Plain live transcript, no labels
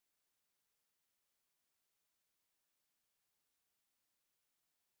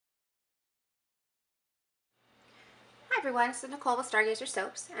everyone, this is Nicole with Stargazer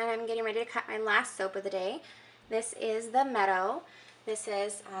Soaps, and I'm getting ready to cut my last soap of the day. This is the Meadow. This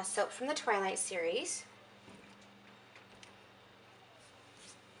is soap from the Twilight series.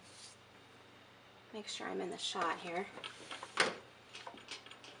 Make sure I'm in the shot here. Let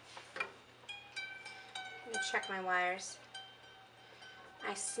me check my wires.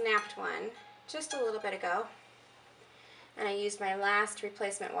 I snapped one just a little bit ago, and I used my last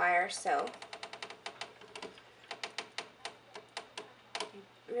replacement wire, so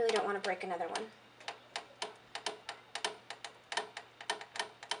I really don't want to break another one.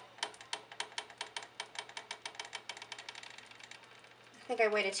 I think I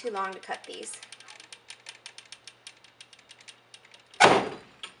waited too long to cut these.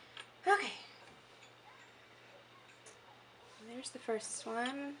 Okay. There's the first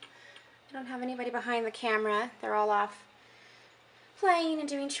one. I don't have anybody behind the camera. They're all off playing and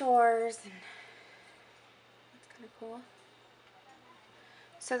doing chores, and that's kind of cool.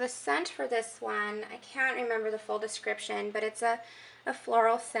 So the scent for this one, I can't remember the full description, but it's a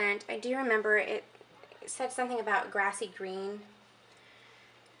floral scent. I do remember it said something about grassy green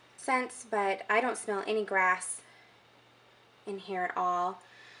scents, but I don't smell any grass in here at all,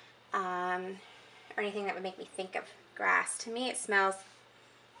 or anything that would make me think of grass. To me, it smells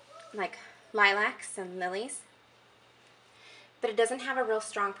like lilacs and lilies, but it doesn't have a real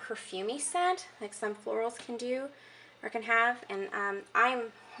strong perfumey scent like some florals can do or can have. And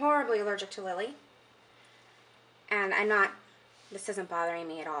I'm horribly allergic to lily, and this isn't bothering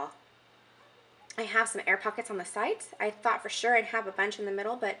me at all. I have some air pockets on the sides. I thought for sure I'd have a bunch in the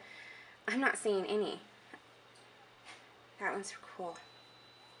middle, but I'm not seeing any. That one's cool.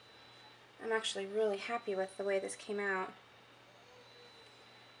 I'm actually really happy with the way this came out.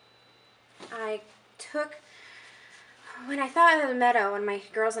 When I thought of the Meadow, when my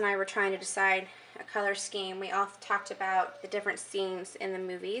girls and I were trying to decide a color scheme, we all talked about the different scenes in the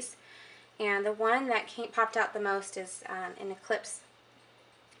movies. And the one that popped out the most is in Eclipse.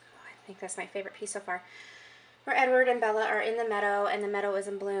 Oh, I think that's my favorite piece so far. Where Edward and Bella are in the meadow, and the meadow is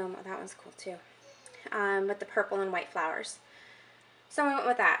in bloom. Oh, that one's cool too. With the purple and white flowers. So we went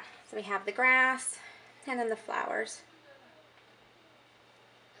with that. So we have the grass, and then the flowers.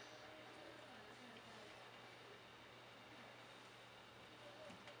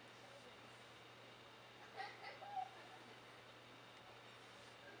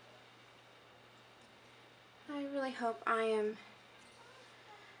 I really hope I am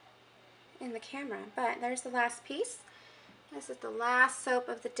in the camera, but there's the last piece. This is the last soap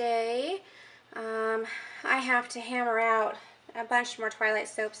of the day. I have to hammer out a bunch more Twilight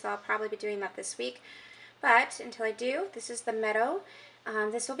soaps, so I'll probably be doing that this week. But until I do, this is the Meadow.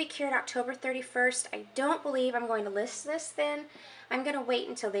 This will be cured October 31st. I don't believe I'm going to list this then. I'm going to wait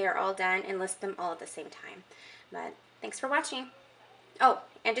until they are all done and list them all at the same time. But thanks for watching. Oh,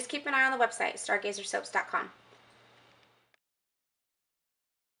 and just keep an eye on the website, stargazersoaps.com.